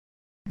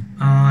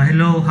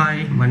Hello,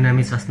 hi, my name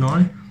is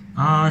Asnol.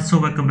 So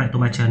welcome back to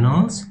my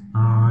channels.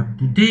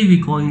 Today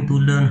we're going to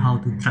learn how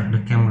to track the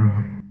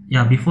camera.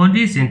 Yeah, before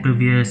this, in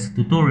previous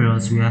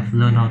tutorials, we have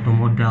learned how to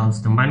model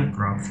the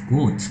Minecraft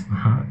goats.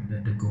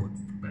 The goat.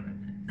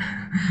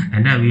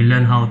 And then we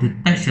learn how to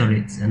texture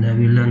it, and then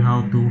we learn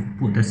how to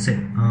put the set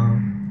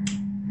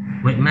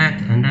weight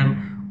mat, and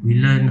then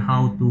we learn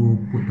how to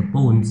put the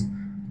bones,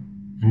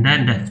 and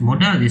then that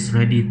model is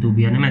ready to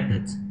be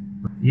animated.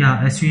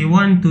 Yeah, as we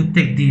want to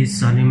take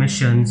these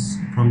animations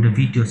from the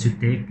videos you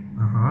take,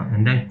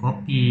 and then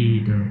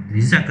copy the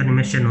exact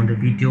animation on the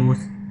videos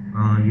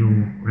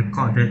you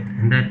record it,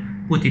 and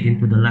then put it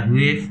into the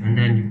Lightwave, and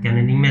then you can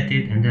animate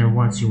it, and then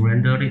once you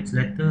render it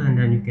later, and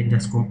then you can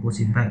just compose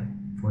it back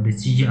for the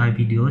CGI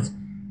videos.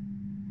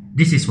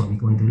 This is what we're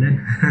going to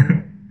learn.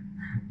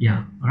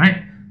 Yeah,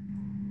 alright.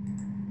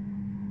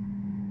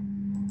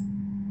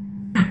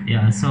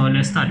 Yeah, so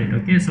let's start it.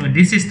 Okay, so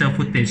this is the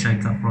footage I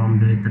got from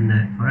the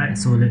internet. Alright,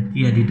 so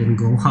luckily I didn't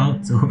go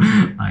out, so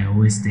I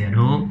always stay at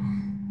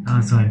home,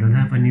 so I don't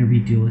have any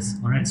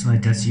videos. Alright, so I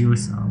just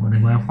use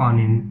whatever I found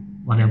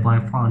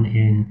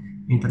in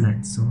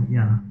internet. So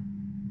yeah,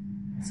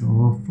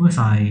 so first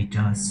I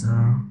just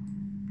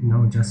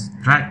just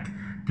drag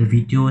the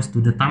videos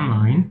to the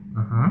timeline.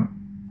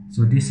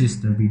 So this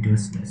is the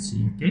videos. Let's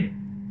see. Okay,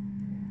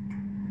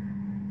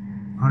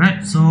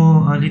 alright, so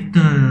a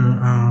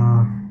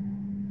little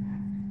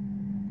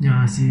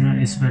yeah, see,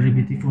 it's very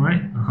beautiful,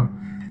 right?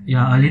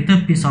 Yeah, a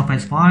little piece of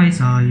advice,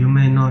 you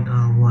may not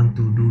want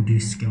to do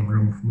this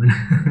camera movement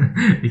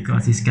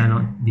because it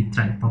cannot be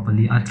tracked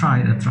properly. I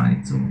tried,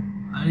 so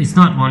it's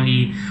not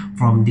only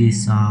from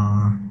these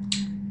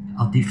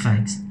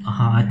artifacts.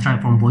 I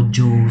tried from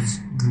Bojos,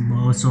 but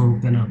also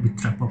cannot be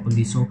tracked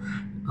properly. So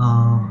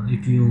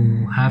if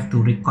you have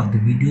to record the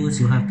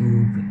videos, you have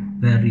to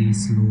very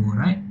slow,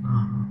 right?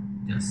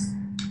 Just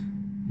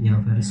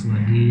yeah, very slow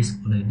like this,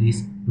 or like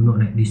this. Do not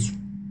like this.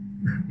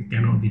 It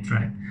cannot be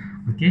tracked.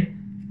 Okay,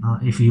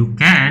 if you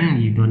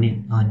can, you don't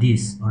need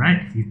this. All right,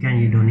 if you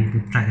can, you don't need to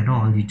track at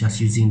all. You're just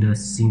using the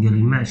single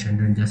image and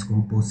then just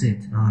compose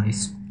it.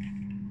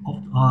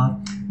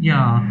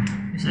 Yeah,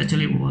 it's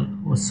actually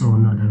also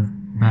not a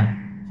bad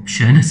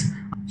option.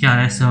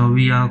 Yeah, as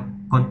we are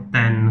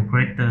content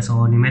creators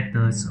or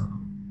animators,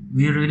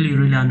 we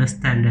really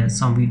understand that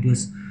some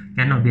videos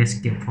cannot be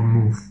escaped from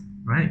move,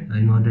 right,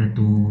 in order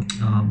to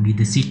be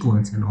the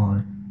sequence and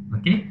all.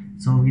 Okay,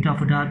 so without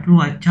further ado,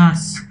 I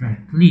just right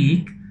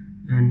click,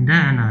 and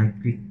then I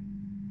click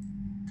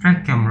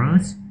track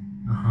cameras,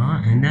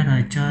 and then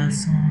I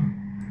just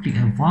click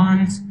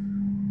advanced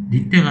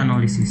detail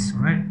analysis.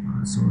 Alright,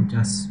 so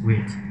just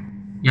wait.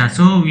 Yeah,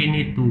 so we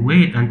need to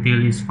wait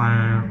until this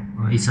file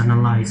is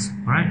analyzed.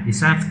 Alright,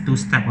 it's have two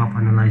step of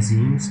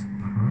analyzing.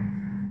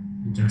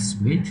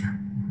 Just wait.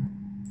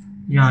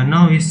 Yeah,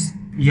 now as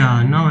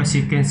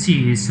you can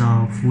see, it's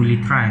fully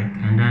tracked,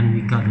 and then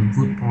we got a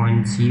good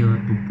points here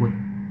to put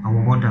our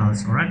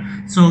models. All right,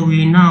 so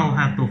we now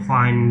have to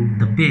find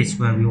the base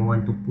where we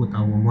want to put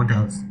our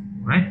models,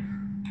 right?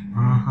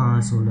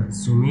 So let's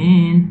zoom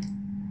in.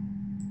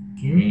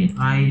 Okay,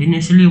 I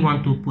initially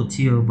want to put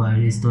here, but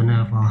it don't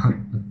have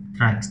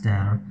tracks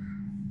there,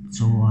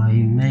 so I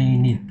may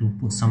need to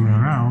put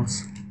somewhere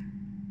else.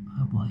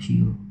 How about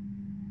here?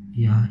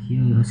 Yeah,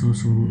 here is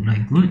also look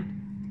like good.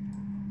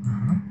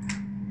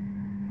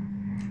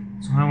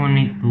 So I will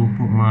need to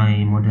put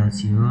my models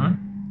here.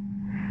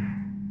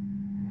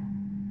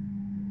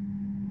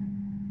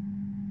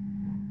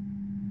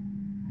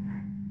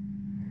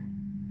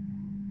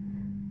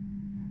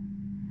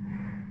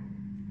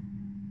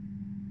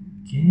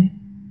 Okay,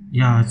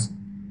 yeah,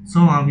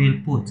 so I will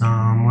put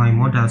my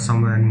model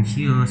somewhere in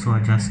here. So I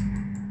just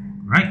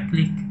right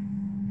click.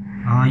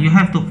 You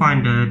have to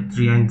find the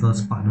triangle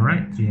spot,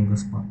 right? Triangle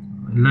spot.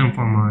 I learned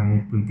from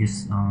my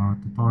previous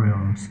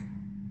tutorials.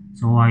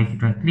 So I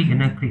right click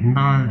and then click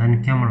null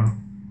and camera.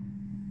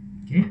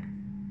 Okay,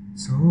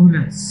 so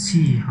let's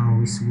see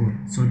how it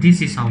works. So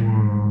this is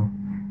our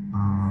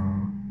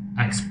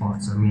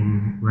exports. I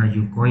mean, where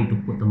you're going to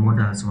put the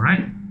models. All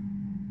right.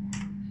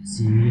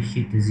 See,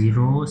 hit the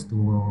zeros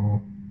to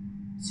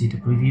see the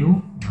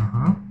preview.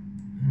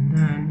 And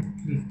then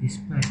click this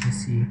back to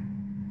see.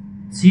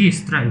 See,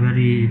 it's tracked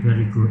very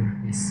good.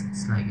 It's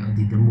like I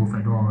didn't move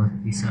at all.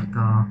 It's like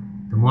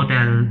the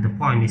model, the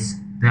point is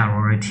there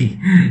already.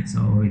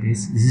 So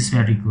this is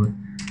very good.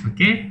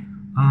 Okay,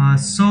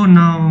 so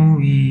now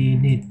we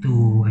need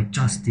to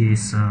adjust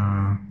this.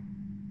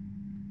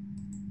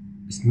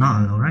 It's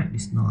null. All right,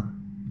 it's null.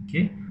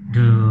 Okay,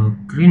 the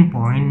green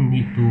point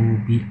need to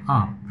be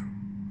up.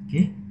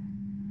 Okay,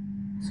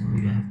 so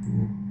you have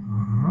to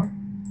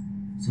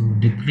so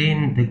the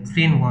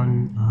green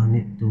one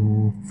need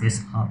to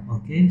face up.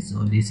 Okay,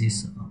 so this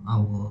is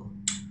our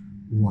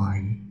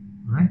Y,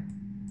 right?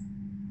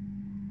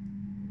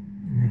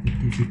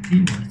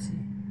 Negativity, let's see.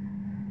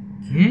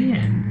 Okay,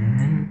 and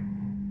then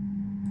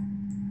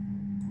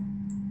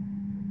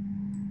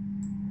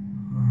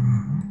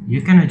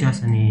you can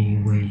adjust any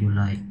way you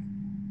like,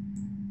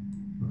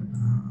 but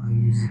I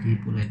usually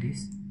put like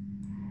this.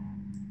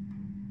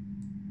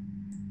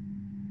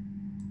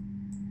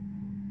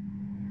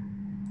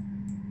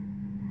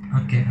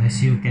 Okay,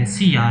 as you can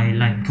see, I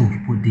like to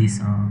put this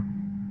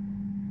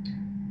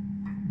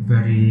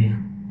very,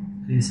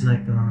 it's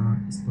like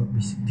it's not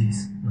this,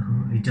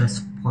 it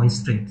just points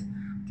straight.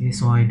 Okay,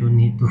 so I don't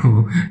need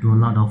to do a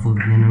lot of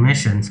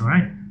animations. All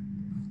right.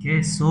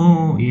 Okay,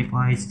 so if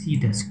I see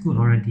that's good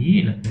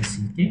already, let's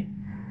see. Okay,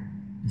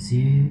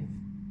 see,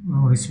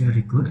 oh, it's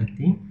very good, I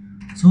think.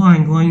 So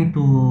I'm going to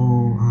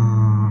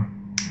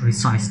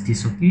resize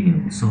this,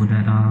 okay, so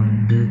that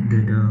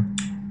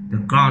the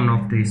ground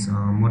of this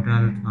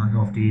model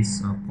of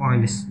this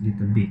point is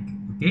little big.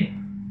 Okay,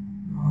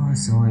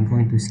 so I'm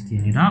going to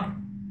scale it up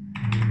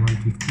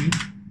 150,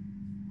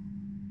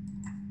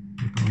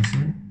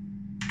 2000,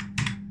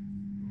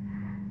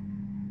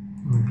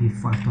 maybe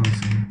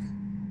 5000.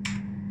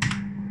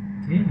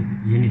 Okay,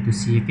 you need to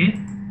see. Okay,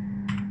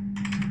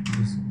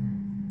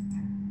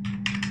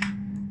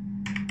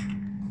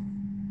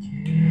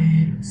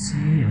 okay, let's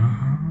see.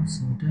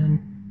 So then,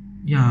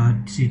 yeah,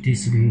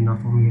 this is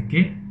enough for me.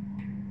 Okay,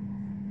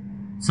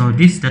 so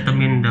this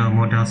determine the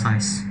model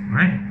size,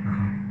 right?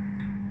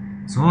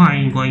 So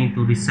I'm going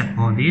to reset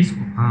all this.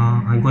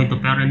 I'm going to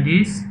parent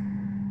this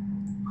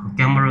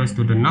cameras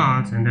to the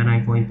nulls, and then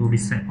I'm going to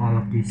reset all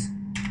of this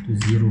to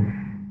 0,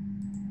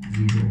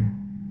 0,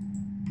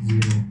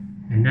 0,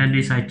 and then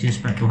this I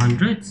change back to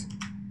hundreds,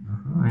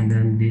 and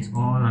then this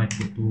all I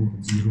put to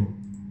 0,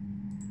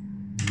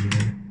 0,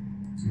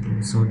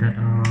 0, so that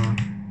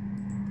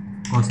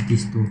cause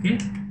this two. Okay,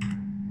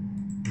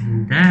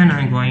 and then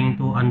I'm going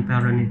to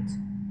unparent it,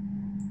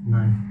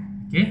 none.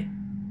 Okay,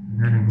 and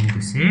then I'm going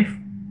to save.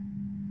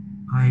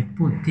 I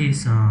put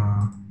this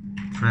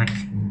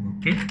tracking,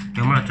 okay,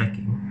 camera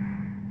tracking.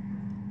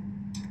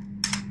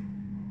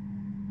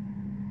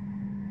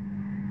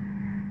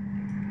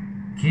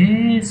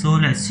 Okay, so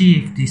let's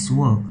see if this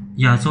works.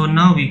 Yeah, so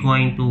now we're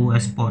going to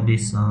export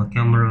this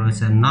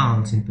cameras and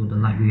nulls into the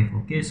Lightwave.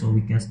 Okay, so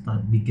we can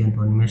begin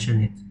to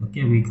animation it.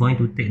 Okay, we're going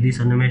to take this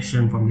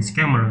animation from this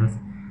camera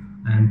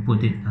and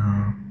put it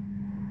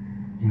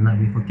in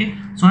Lightwave. Okay,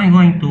 so I'm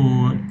going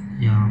to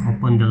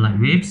open the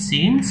Lightwave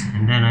scenes,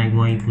 and then I'm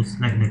going to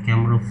select the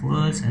camera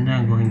first, and then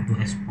I'm going to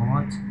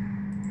export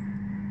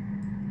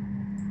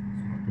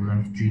to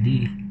Live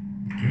 3D.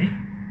 Okay,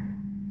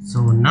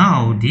 so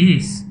now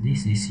this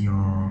is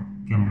your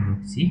camera.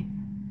 See,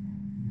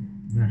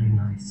 very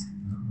nice.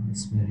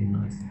 It's very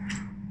nice.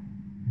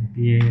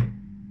 Maybe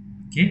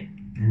okay,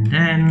 and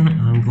then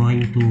I'm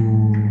going to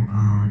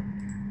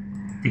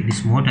take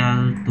this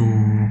model to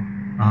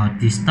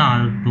this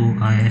null to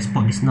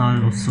export this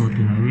null also to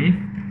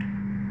Lightwave.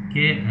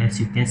 Okay, as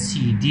you can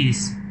see,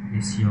 this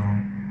is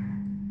your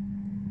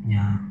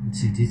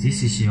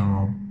this is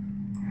your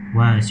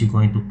where you're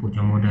going to put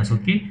your models.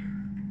 Okay,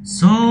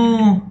 so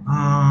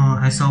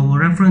as our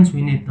reference,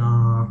 we need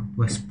to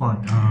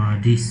export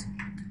these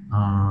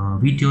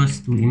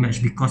videos to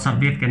image, because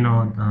Lightwave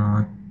cannot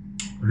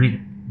read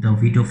the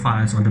video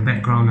files on the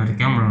background of the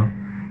camera,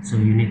 so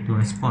you need to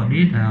export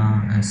it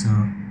as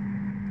a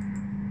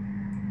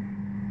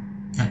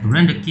to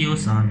render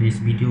queues these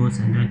videos,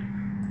 and then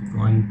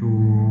going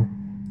to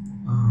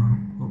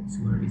oops,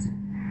 where is it?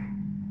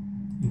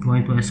 You're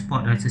going to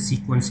export as a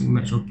sequence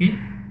image. Okay,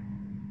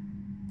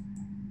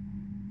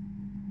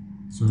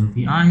 so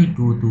if I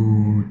go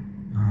to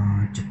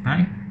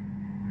JPEG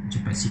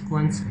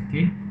sequence.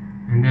 Okay,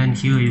 and then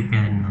here you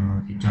can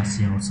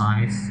adjust your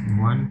size you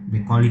want,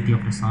 the quality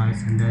of the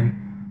size, and then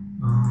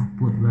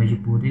put where you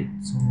put it.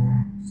 So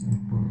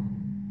simple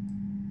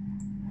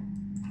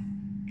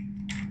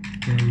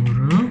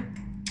camera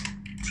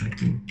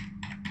tracking.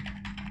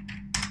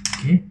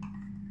 Okay,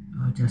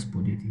 I'll just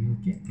put it here.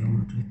 Okay,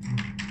 camera tracking,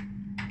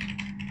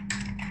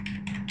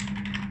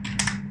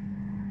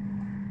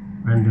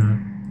 render.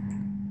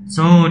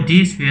 So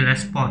this will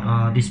export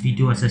this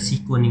video as a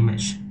sequence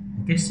image.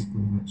 Okay,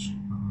 sequence image,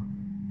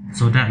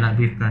 so that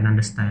Lightwave can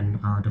understand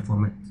the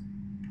format.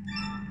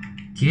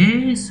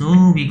 Okay,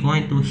 so we're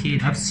going to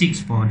hit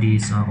F6 for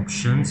these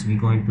options. We're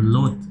going to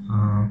load.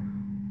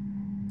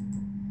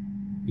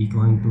 We're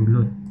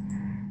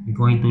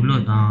going to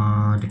load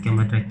the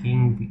camera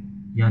tracking.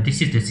 Yeah,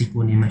 this is the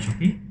sequence image.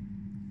 Okay,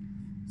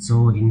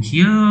 so in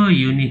here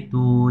you need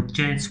to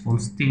change from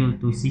still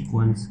to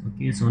sequence.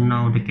 Okay, so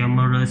now the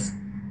camera's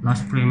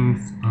last frame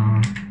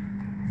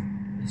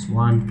is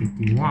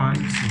 151,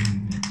 so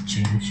we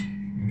change.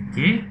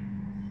 Okay,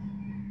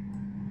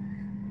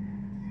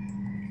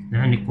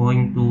 then you're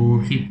going to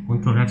hit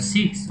Ctrl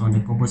F6 on the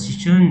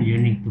composition. You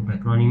need to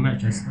background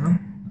image as well.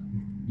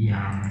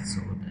 Yeah,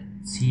 so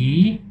let's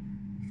see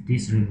if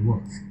this really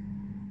works.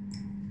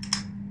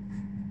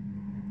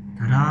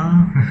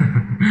 Ta-da!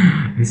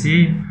 You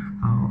see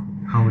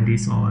how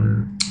this all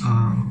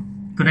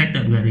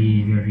connected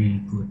very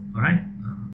good. All right.